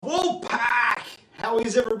How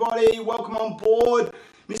is everybody? Welcome on board.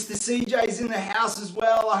 Mr. CJ's in the house as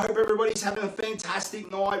well. I hope everybody's having a fantastic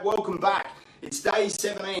night. Welcome back. It's day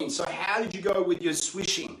 17. So how did you go with your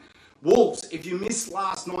swishing? Wolves, if you missed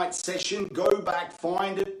last night's session, go back,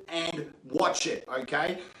 find it and watch it,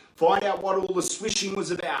 okay? Find out what all the swishing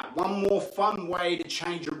was about. One more fun way to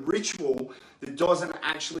change a ritual that doesn't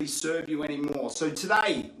actually serve you anymore. So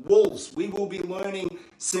today, Wolves, we will be learning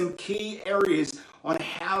some key areas on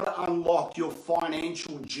how to unlock your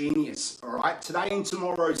financial genius, all right? Today and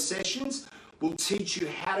tomorrow's sessions will teach you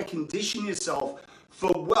how to condition yourself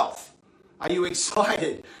for wealth. Are you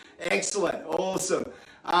excited? Excellent, awesome.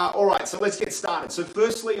 All right, so let's get started. So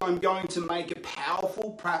firstly, I'm going to make a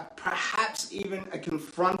powerful, perhaps even a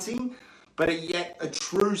confronting, but yet a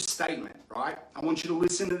true statement, right? I want you to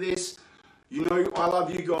listen to this. You know I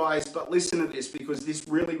love you guys, but listen to this because this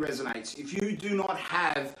really resonates. If you do not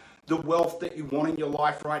have the wealth that you want in your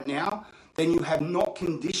life right now, then you have not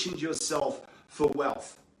conditioned yourself for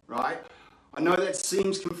wealth, right? I know that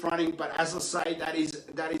seems confronting, but as I say, that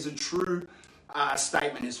is a true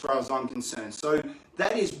statement as far as I'm concerned. So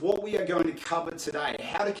that is what we are going to cover today,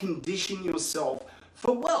 how to condition yourself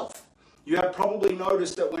for wealth. You have probably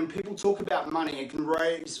noticed that when people talk about money, it can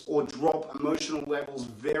raise or drop emotional levels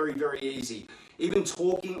very, very easy. Even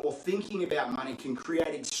talking or thinking about money can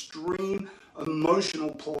create extreme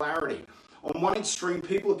emotional polarity. On one extreme,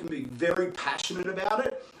 people can be very passionate about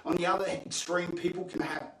it. On the other extreme, people can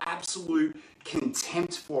have absolute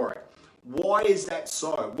contempt for it. Why is that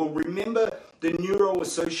so? Well, remember the neural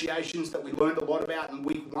associations that we learned a lot about in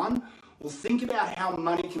week 1? Well, think about how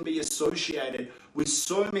money can be associated with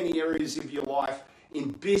so many areas of your life,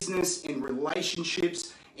 in business, in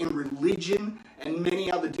relationships, in religion, and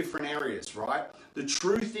many other different areas, right? The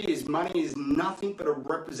truth is, money is nothing but a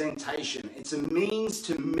representation. It's a means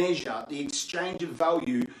to measure the exchange of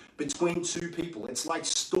value between two people. It's like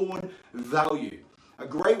stored value. A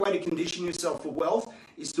great way to condition yourself for wealth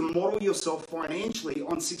is to model yourself financially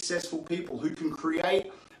on successful people who can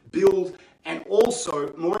create, build, and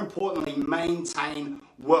also, more importantly, maintain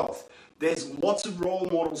wealth. There's lots of role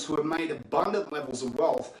models who have made abundant levels of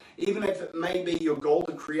wealth. Even if it may be your goal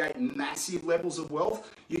to create massive levels of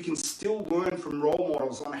wealth, you can still learn from role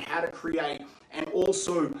models on how to create and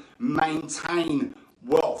also maintain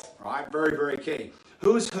wealth, right? Very, very key.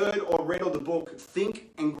 Who has heard or read of the book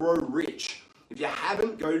Think and Grow Rich? If you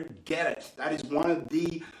haven't, go get it. That is one of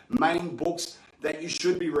the main books that you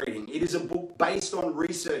should be reading. It is a book based on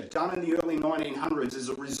research done in the early 1900s as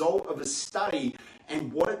a result of a study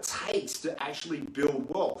and what it takes to actually build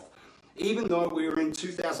wealth. Even though we're in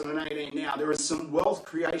 2018 now, there are some wealth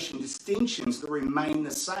creation distinctions that remain the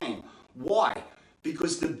same. Why?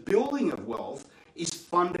 Because the building of wealth is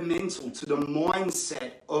fundamental to the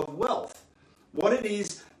mindset of wealth. What it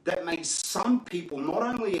is that makes some people not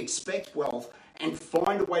only expect wealth and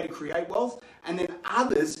find a way to create wealth, and then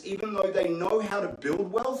others, even though they know how to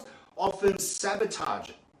build wealth, often sabotage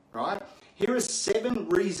it, right? Here are 7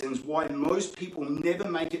 reasons why most people never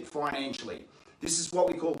make it financially. This is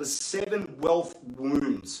what we call the 7 wealth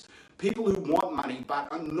wounds. People who want money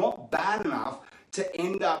but are not bad enough to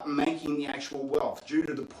end up making the actual wealth due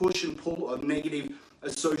to the push and pull of negative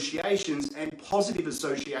associations and positive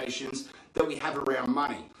associations that we have around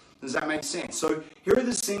money. Does that make sense? So here are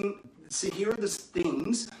the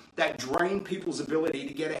things that drain people's ability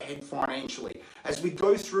to get ahead financially. As we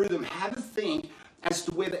go through them, have a think as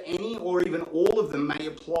to whether any or even all of them may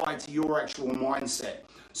apply to your actual mindset.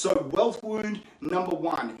 So wealth wound number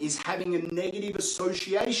 1 is having a negative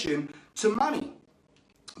association to money.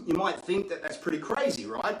 You might think that that's pretty crazy,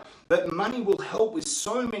 right? But money will help with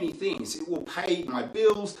so many things. It will pay my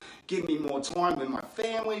bills, give me more time with my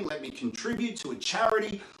family, let me contribute to a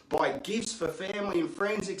charity, buy gifts for family and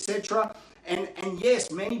friends, etc. And yes,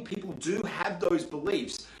 many people do have those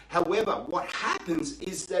beliefs. However, what happens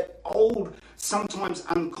is that old, sometimes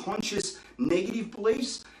unconscious negative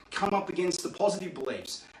beliefs come up against the positive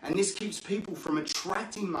beliefs. And this keeps people from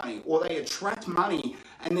attracting money, or they attract money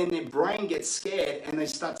and then their brain gets scared and they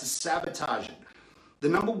start to sabotage it. The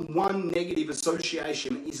number 1 negative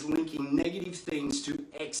association is linking negative things to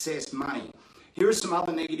excess money. Here are some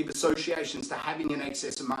other negative associations to having an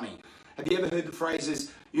excess of money. Have you ever heard the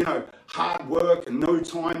phrases, hard work and no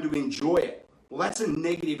time to enjoy it? Well, that's a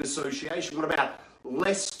negative association. What about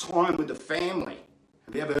less time with the family?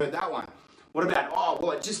 Have you ever heard that one? What about,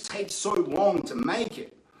 it just takes so long to make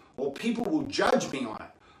it? Or people will judge me on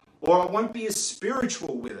it. Or I won't be as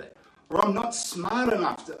spiritual with it. Or I'm not smart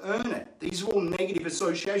enough to earn it. These are all negative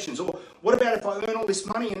associations. Or what about if I earn all this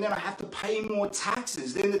money and then I have to pay more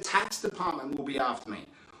taxes? Then the tax department will be after me.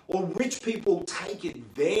 Or rich people take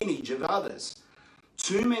advantage of others.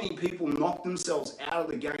 Too many people knock themselves out of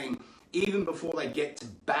the game even before they get to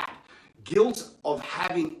bat. Guilt of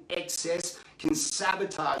having excess can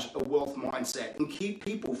sabotage a wealth mindset and keep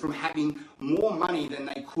people from having more money than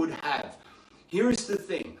they could have. Here is the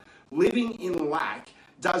thing. Living in lack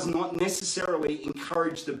does not necessarily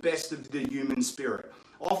encourage the best of the human spirit.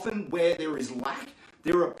 Often where there is lack,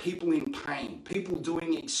 there are people in pain, people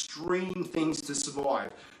doing extreme things to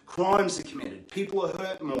survive. Crimes are committed, people are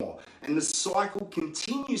hurt more, and the cycle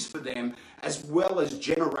continues for them as well as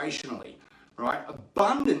generationally, right?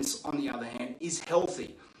 Abundance, on the other hand, is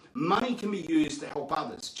healthy. Money can be used to help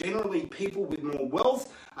others. Generally, people with more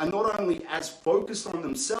wealth are not only as focused on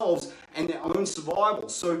themselves and their own survival,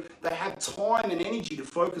 so they have time and energy to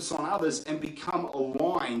focus on others and become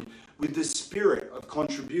aligned with the spirit of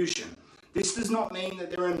contribution. This does not mean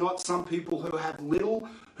that there are not some people who have little,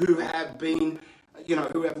 who have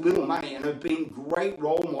little money and have been great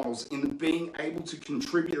role models in being able to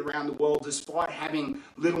contribute around the world despite having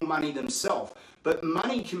little money themselves. But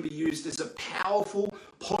money can be used as a powerful,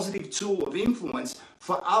 positive tool of influence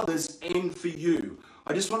for others and for you.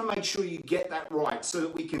 I just want to make sure you get that right so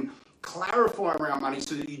that we can clarify around money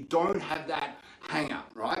so that you don't have that hang up,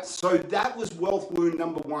 right? So that was wealth wound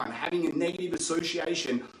number one, having a negative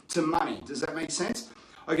association to money. Does that make sense?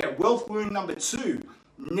 Okay, wealth wound number two,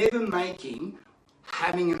 never making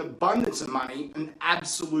having an abundance of money an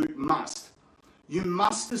absolute must. You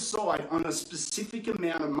must decide on a specific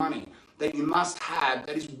amount of money that you must have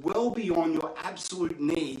that is well beyond your absolute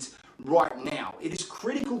needs right now. It is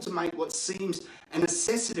critical to make what seems a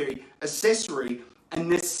necessity,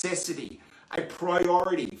 a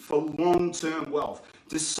priority for long-term wealth.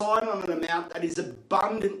 Decide on an amount that is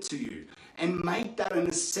abundant to you and make that a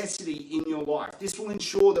necessity in your life. This will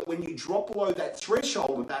ensure that when you drop below that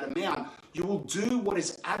threshold of that amount, you will do what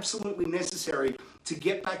is absolutely necessary to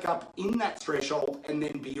get back up in that threshold and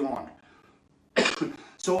then beyond.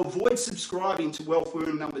 So avoid subscribing to wealth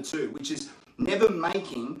wound number two, which is never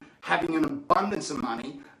making having an abundance of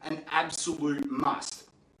money an absolute must.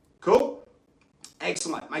 Cool?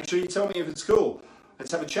 Excellent. Make sure you tell me if it's cool.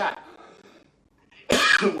 Let's have a chat.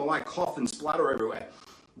 Well, I cough and splutter everywhere.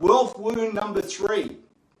 Wealth wound number three,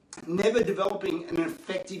 never developing an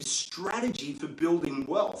effective strategy for building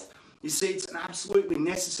wealth. You see, it's absolutely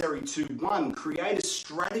necessary to, one, create a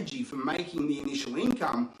strategy for making the initial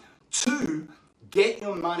income, two, get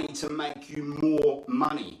your money to make you more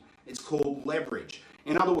money. It's called leverage.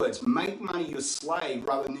 In other words, make money your slave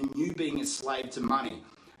rather than you being a slave to money.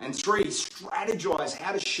 And three, strategize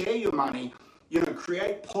how to share your money,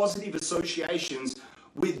 create positive associations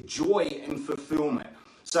with joy and fulfillment.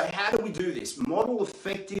 So how do we do this? Model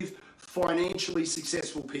effective, financially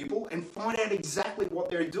successful people and find out exactly what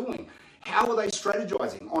they're doing. How are they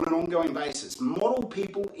strategizing on an ongoing basis? Model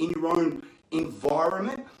people in your own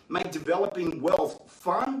environment, make developing wealth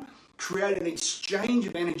fun, create an exchange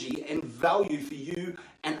of energy and value for you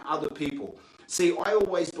and other people. See, I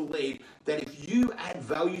always believe that if you add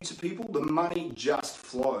value to people, the money just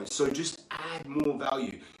flows. So just add more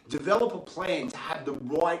value. Develop a plan to have the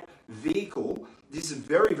right vehicle. This is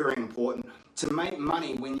very, very important to make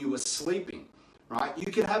money when you are sleeping, right? You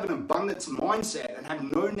can have an abundance mindset and have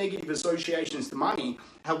no negative associations to money.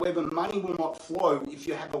 However, money will not flow if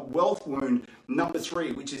you have a wealth wound number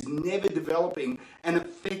three, which is never developing an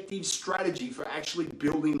effective strategy for actually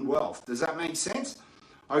building wealth. Does that make sense?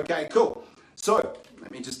 Okay, cool. So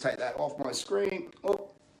let me just take that off my screen. Oh,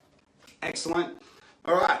 excellent.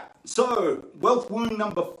 All right. So wealth wound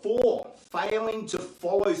number four, failing to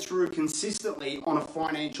follow through consistently on a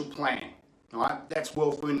financial plan. All right. That's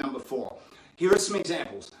wealth wound number four. Here are some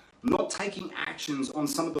examples. Not taking actions on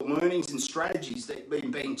some of the learnings and strategies that have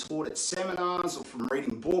been being taught at seminars or from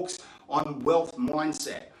reading books on wealth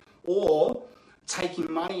mindset, or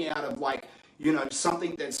taking money out of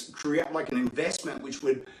something that's create like an investment which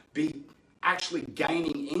would be actually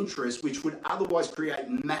gaining interest, which would otherwise create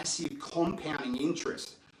massive compounding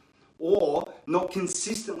interest, or not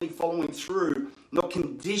consistently following through, not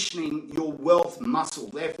conditioning your wealth muscle,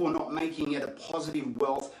 therefore not making it a positive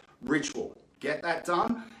wealth ritual. Get that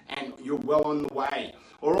done and you're well on the way.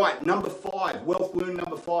 All right, number five, wealth wound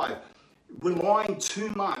number five, relying too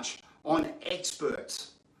much on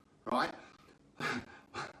experts, right?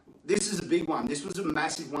 This is a big one. This was a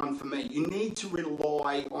massive one for me. You need to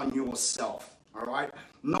rely on yourself, all right?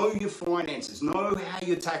 Know your finances. Know how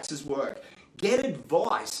your taxes work. Get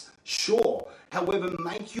advice, sure. However,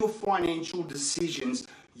 make your financial decisions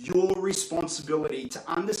your responsibility to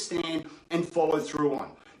understand and follow through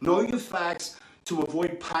on. Know your facts to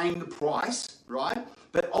avoid paying the price, right?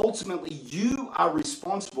 But ultimately, you are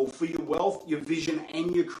responsible for your wealth, your vision,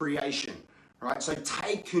 and your creation, right? So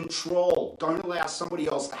take control. Don't allow somebody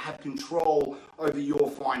else to have control over your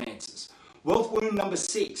finances. Wealth wound number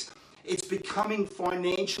 6, it's becoming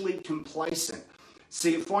financially complacent.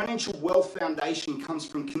 See, a financial wealth foundation comes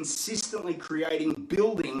from consistently creating,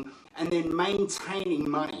 building, and then maintaining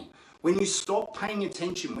money. When you stop paying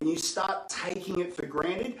attention, when you start taking it for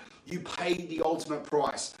granted, you pay the ultimate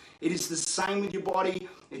price. It is the same with your body.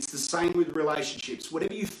 It's the same with relationships.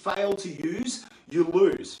 Whatever you fail to use, you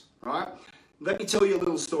lose, right? Let me tell you a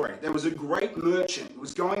little story. There was a great merchant who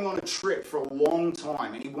was going on a trip for a long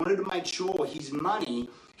time, and he wanted to make sure his money,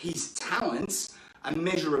 his talents, a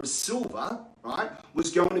measure of silver, right,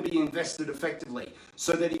 was going to be invested effectively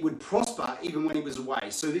so that he would prosper even when he was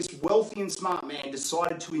away. So this wealthy and smart man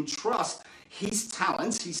decided to entrust his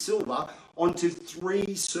talents, his silver, onto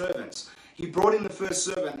 3 servants. He brought in the first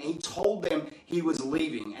servant and he told them he was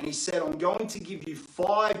leaving. And he said, I'm going to give you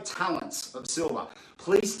 5 talents of silver.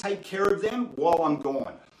 Please take care of them while I'm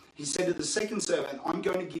gone. He said to the second servant, I'm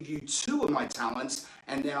going to give you 2 of my talents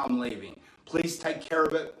and then I'm leaving. Please take care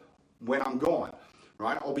of it when I'm gone.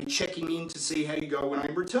 Right? I'll be checking in to see how you go when I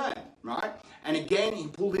return, right? And again, he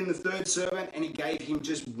pulled in the third servant and he gave him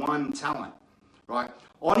just 1 talent, right?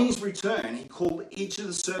 On his return, he called each of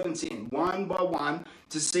the servants in one by one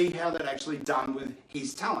to see how they'd actually done with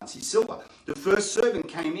his talents, his silver. The first servant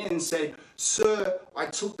came in and said, Sir, I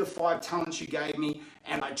took the 5 talents you gave me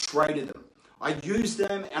and I traded them. I used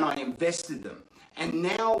them and I invested them. And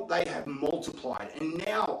now they have multiplied. And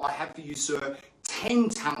now I have for you, sir, 10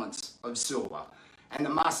 talents of silver. And the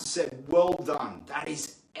master said, well done. That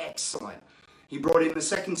is excellent. He brought in the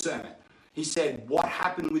second servant. He said, what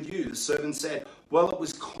happened with you? The servant said, well, it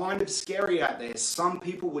was kind of scary out there. Some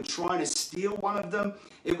people were trying to steal one of them.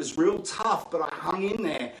 It was real tough, but I hung in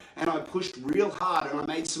there and I pushed real hard and I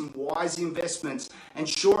made some wise investments. And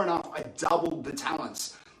sure enough, I doubled the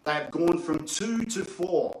talents. They have gone from 2 to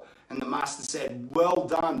 4. And the master said, well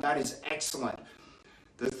done. That is excellent.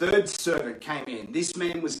 The third servant came in. This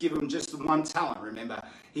man was given just the 1 talent, remember?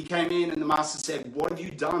 He came in and the master said, what have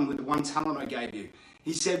you done with the 1 talent I gave you?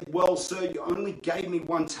 He said, well, sir, you only gave me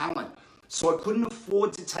 1 talent, so I couldn't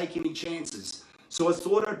afford to take any chances. So I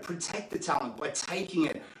thought I'd protect the talent by taking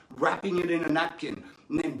it, wrapping it in a napkin,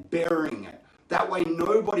 and then burying it. That way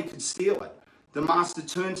nobody could steal it. The master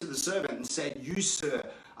turned to the servant and said, you, sir,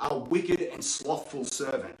 are a wicked and slothful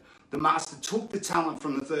servant. The master took the talent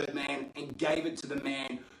from the third man and gave it to the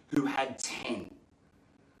man who had 10.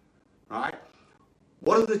 Right?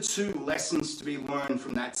 What are the 2 lessons to be learned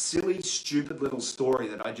from that silly, stupid little story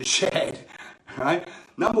that I just shared? Right?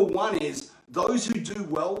 Number 1 is those who do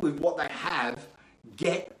well with what they have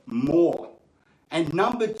get more. And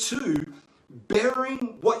number 2,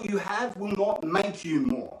 bearing what you have will not make you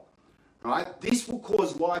more. Right? This will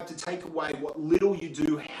cause life to take away what little you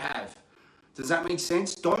do have. Does that make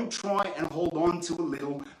sense? Don't try and hold on to a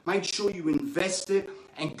little. Make sure you invest it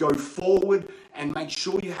and go forward and make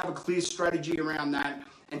sure you have a clear strategy around that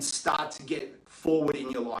and start to get forward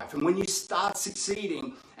in your life. And when you start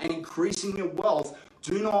succeeding and increasing your wealth,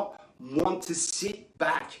 do not want to sit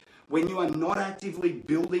back. When you are not actively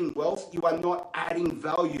building wealth, you are not adding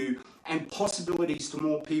value and possibilities to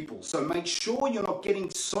more people. So make sure you're not getting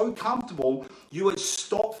so comfortable you would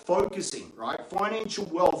stop focusing, right? Financial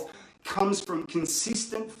wealth comes from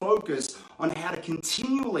consistent focus on how to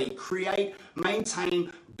continually create,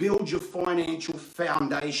 maintain, build your financial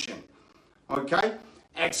foundation. Okay?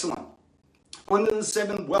 Excellent. On to the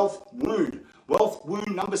 7, wealth wound. Wealth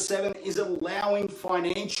wound number 7 is allowing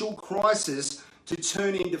financial crisis to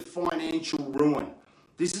turn into financial ruin.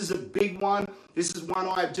 This is a big one. This is one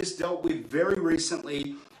I've just dealt with very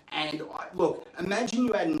recently. And look, imagine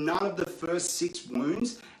you had none of the first 6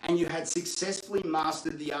 wounds and you had successfully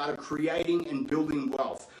mastered the art of creating and building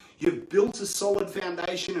wealth. You've built a solid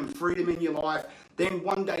foundation and freedom in your life. Then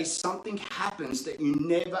one day something happens that you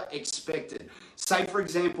never expected. Say, for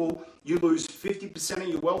example, you lose 50% of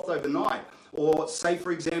your wealth overnight. Or say,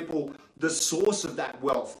 for example, the source of that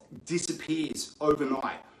wealth disappears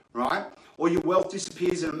overnight, right? Or your wealth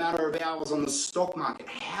disappears in a matter of hours on the stock market.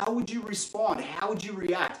 How would you respond? How would you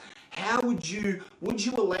react? How would you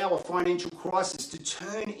allow a financial crisis to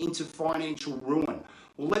turn into financial ruin?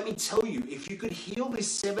 Well, let me tell you, if you could heal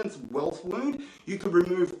this 7th wealth wound, you could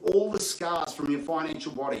remove all the scars from your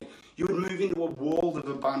financial body. You would move into a world of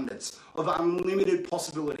abundance, of unlimited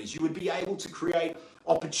possibilities. You would be able to create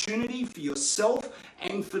opportunity for yourself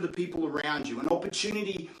and for the people around you, an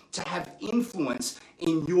opportunity to have influence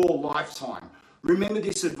in your lifetime. Remember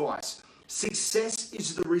this advice. Success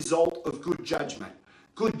is the result of good judgment.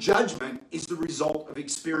 Good judgment is the result of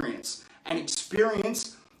experience. And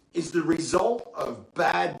experience is the result of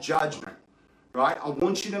bad judgment. right? I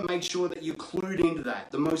want you to make sure that you're clued into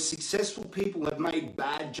that. The most successful people have made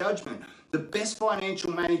bad judgment. The best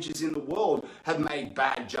financial managers in the world have made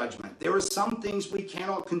bad judgment. There are some things we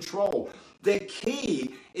cannot control. The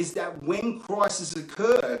key is that when crises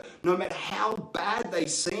occur, no matter how bad they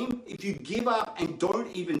seem, if you give up and don't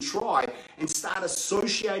even try and start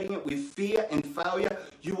associating it with fear and failure,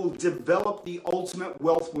 you will develop the ultimate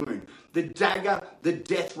wealth wound, the dagger, the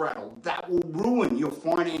death rattle that will ruin your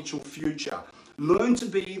financial future. Learn to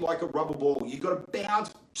be like a rubber ball. You've got to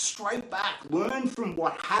bounce straight back. Learn from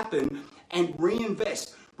what happened and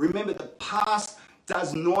reinvest. Remember, the past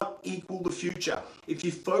does not equal the future. If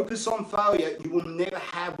you focus on failure, you will never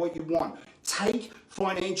have what you want. Take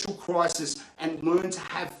financial crisis and learn to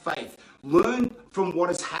have faith. Learn from what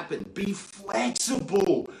has happened. Be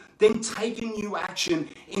flexible. Then take a new action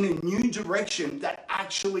in a new direction that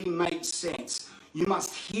actually makes sense. You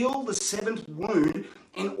must heal the seventh wound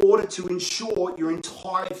in order to ensure your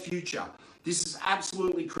entire future. This is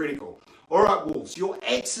absolutely critical. All right, Wolves, your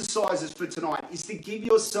exercises for tonight is to give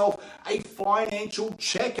yourself a financial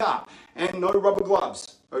checkup and no rubber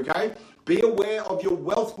gloves, okay? Be aware of your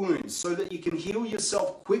wealth wounds so that you can heal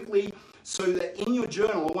yourself quickly, so that in your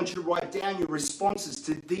journal, I want you to write down your responses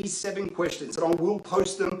to these 7 questions, and I will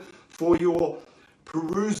post them for your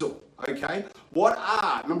perusal, okay?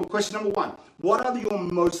 Question number 1, what are your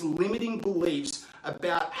most limiting beliefs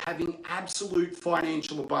about having absolute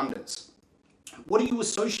financial abundance? What do you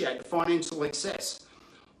associate to financial excess?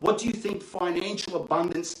 What do you think financial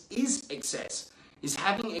abundance is excess? Is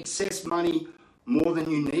having excess money more than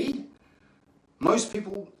you need? Most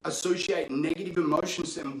people associate negative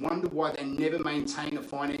emotions and wonder why they never maintain a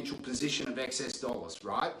financial position of excess dollars,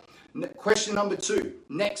 right? Question number 2,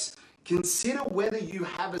 next, consider whether you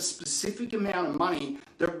have a specific amount of money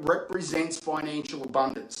that represents financial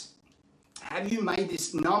abundance. Have you made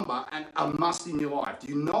this number a must in your life? Do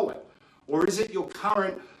you know it? Or is it your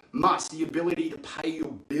current must, the ability to pay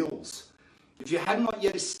your bills? If you have not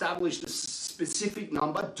yet established a specific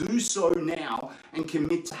number, do so now and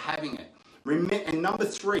commit to having it. And number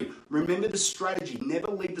 3, remember the strategy. Never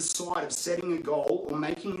leave the side of setting a goal or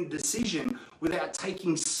making a decision without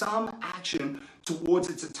taking some action towards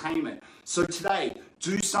its attainment. So today,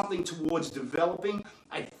 do something towards developing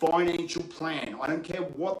a financial plan. I don't care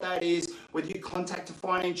what that is, whether you contact a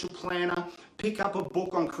financial planner, pick up a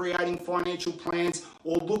book on creating financial plans,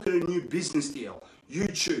 or look at a new business deal. You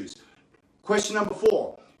choose. Question number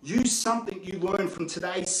 4. Use something you learned from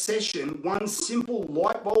today's session, one simple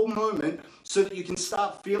light bulb moment, so that you can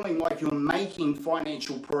start feeling like you're making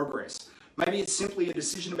financial progress. Maybe it's simply a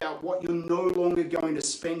decision about what you're no longer going to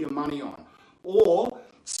spend your money on, or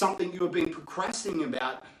something you have been procrastinating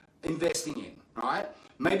about investing in, right?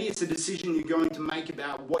 Maybe it's a decision you're going to make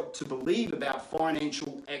about what to believe about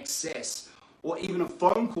financial excess, or even a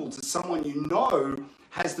phone call to someone you know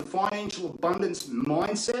has the financial abundance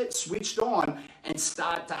mindset switched on and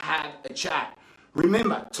start to have a chat.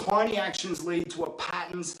 Remember, tiny actions lead to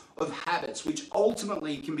patterns of habits, which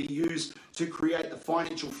ultimately can be used to create the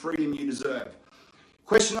financial freedom you deserve.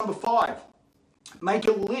 Question number 5, make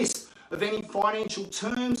a list of any financial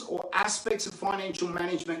terms or aspects of financial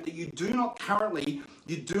management that you do not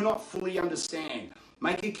fully understand.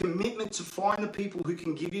 Make a commitment to find the people who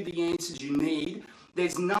can give you the answers you need.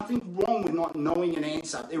 There's nothing wrong with not knowing an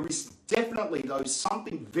answer. There is definitely, though,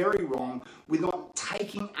 something very wrong with not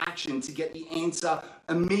taking action to get the answer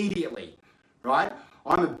immediately, right?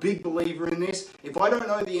 I'm a big believer in this. If I don't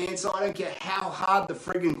know the answer, I don't care how hard the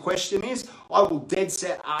friggin' question is, I will dead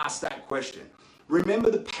set ask that question. Remember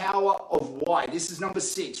the power of why. This is number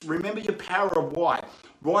 6. Remember your power of why.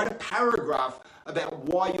 Write a paragraph about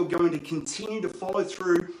why you're going to continue to follow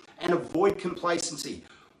through and avoid complacency.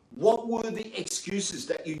 What were the excuses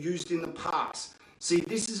that you used in the past? See,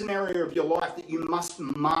 this is an area of your life that you must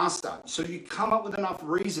master. So you come up with enough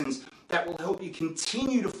reasons that will help you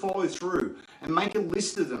continue to follow through, and make a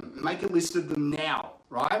list of them. Make a list of them now,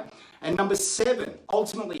 right? And number 7,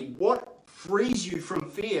 ultimately, what frees you from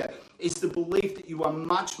fear is the belief that you are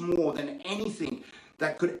much more than anything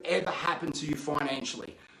that could ever happen to you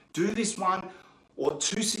financially. Do this 1 or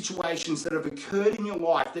 2 situations that have occurred in your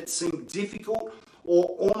life that seem difficult or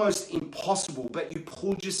almost impossible, but you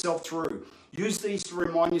pulled yourself through. Use these to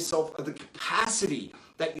remind yourself of the capacity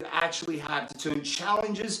that you actually have to turn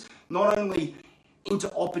challenges not only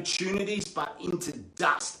into opportunities, but into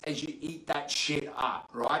dust as you eat that shit up,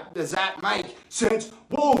 right? Does that make sense?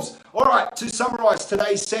 Wolves! All right, to summarize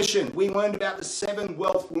today's session, we learned about the 7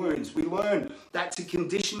 wealth wounds. We learned that to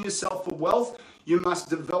condition yourself for wealth, you must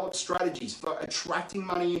develop strategies for attracting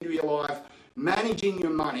money into your life, managing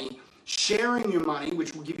your money, sharing your money,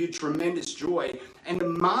 which will give you tremendous joy. And to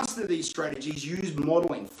master these strategies, use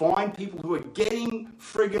modeling. Find people who are getting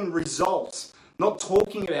friggin' results, not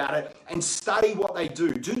talking about it, and study what they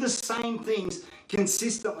do. Do the same things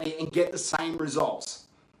consistently and get the same results.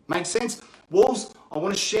 Make sense? Wolves, I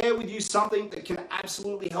want to share with you something that can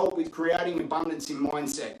absolutely help with creating abundance in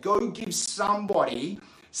mindset. Go give somebody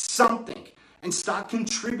something and start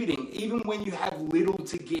contributing even when you have little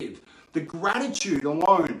to give. The gratitude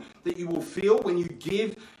alone that you will feel when you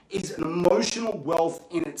give is an emotional wealth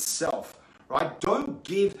in itself, right? Don't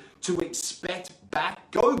give to expect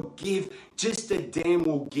back. Go give just a damn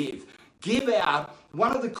well give. Give out.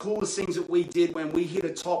 One of the coolest things that we did when we hit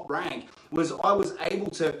a top rank was I was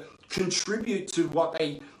able to contribute to what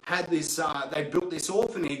they had this, they built this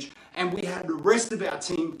orphanage, and we had the rest of our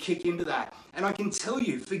team kick into that. And I can tell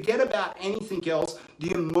you, forget about anything else,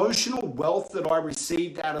 the emotional wealth that I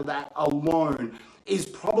received out of that alone is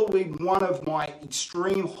probably one of my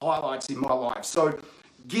extreme highlights in my life. So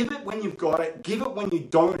give it when you've got it, give it when you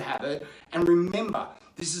don't have it, and remember,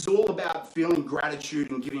 this is all about feeling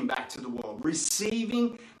gratitude and giving back to the world.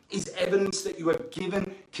 Receiving is evidence that you have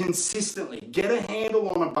given consistently. Get a handle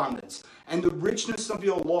on abundance, and the richness of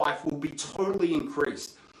your life will be totally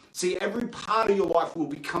increased. See, every part of your life will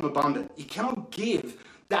become abundant. You cannot give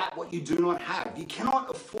that what you do not have. You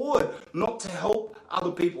cannot afford not to help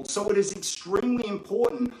other people. So it is extremely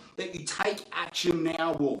important that you take action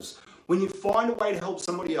now, wolves. When you find a way to help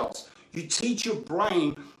somebody else, you teach your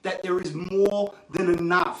brain that there is more than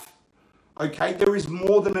enough. Okay? There is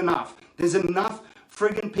more than enough. There's enough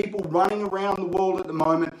friggin' people running around the world at the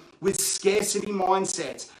moment with scarcity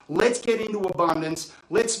mindsets. Let's get into abundance.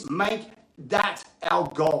 Let's make that our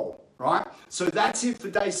goal, right? So that's it for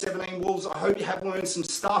day 17, Wolves. I hope you have learned some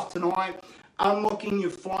stuff tonight. Unlocking your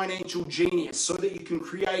financial genius so that you can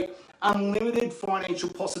create unlimited financial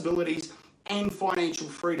possibilities and financial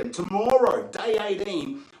freedom. Tomorrow, day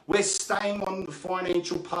 18, we're staying on the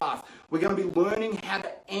financial path. We're going to be learning how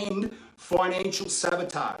to end financial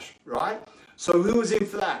sabotage, right? So who is in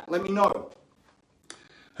for that? Let me know.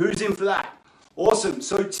 Who's in for that? Awesome.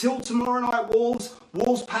 So till tomorrow night, Wolves.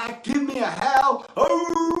 Wolves pack, give me a howl.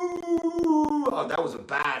 Oh, that was a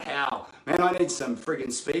bad howl. Man, I need some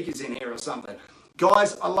friggin' speakers in here or something.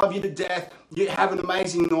 Guys, I love you to death. You have an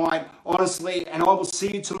amazing night, honestly, and I will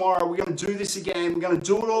see you tomorrow. We're going to do this again. We're going to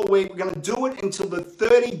do it all week. We're going to do it until the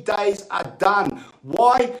 30 days are done.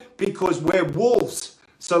 Why? Because we're wolves.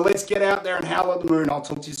 So let's get out there and howl at the moon. I'll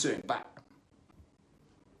talk to you soon. Bye.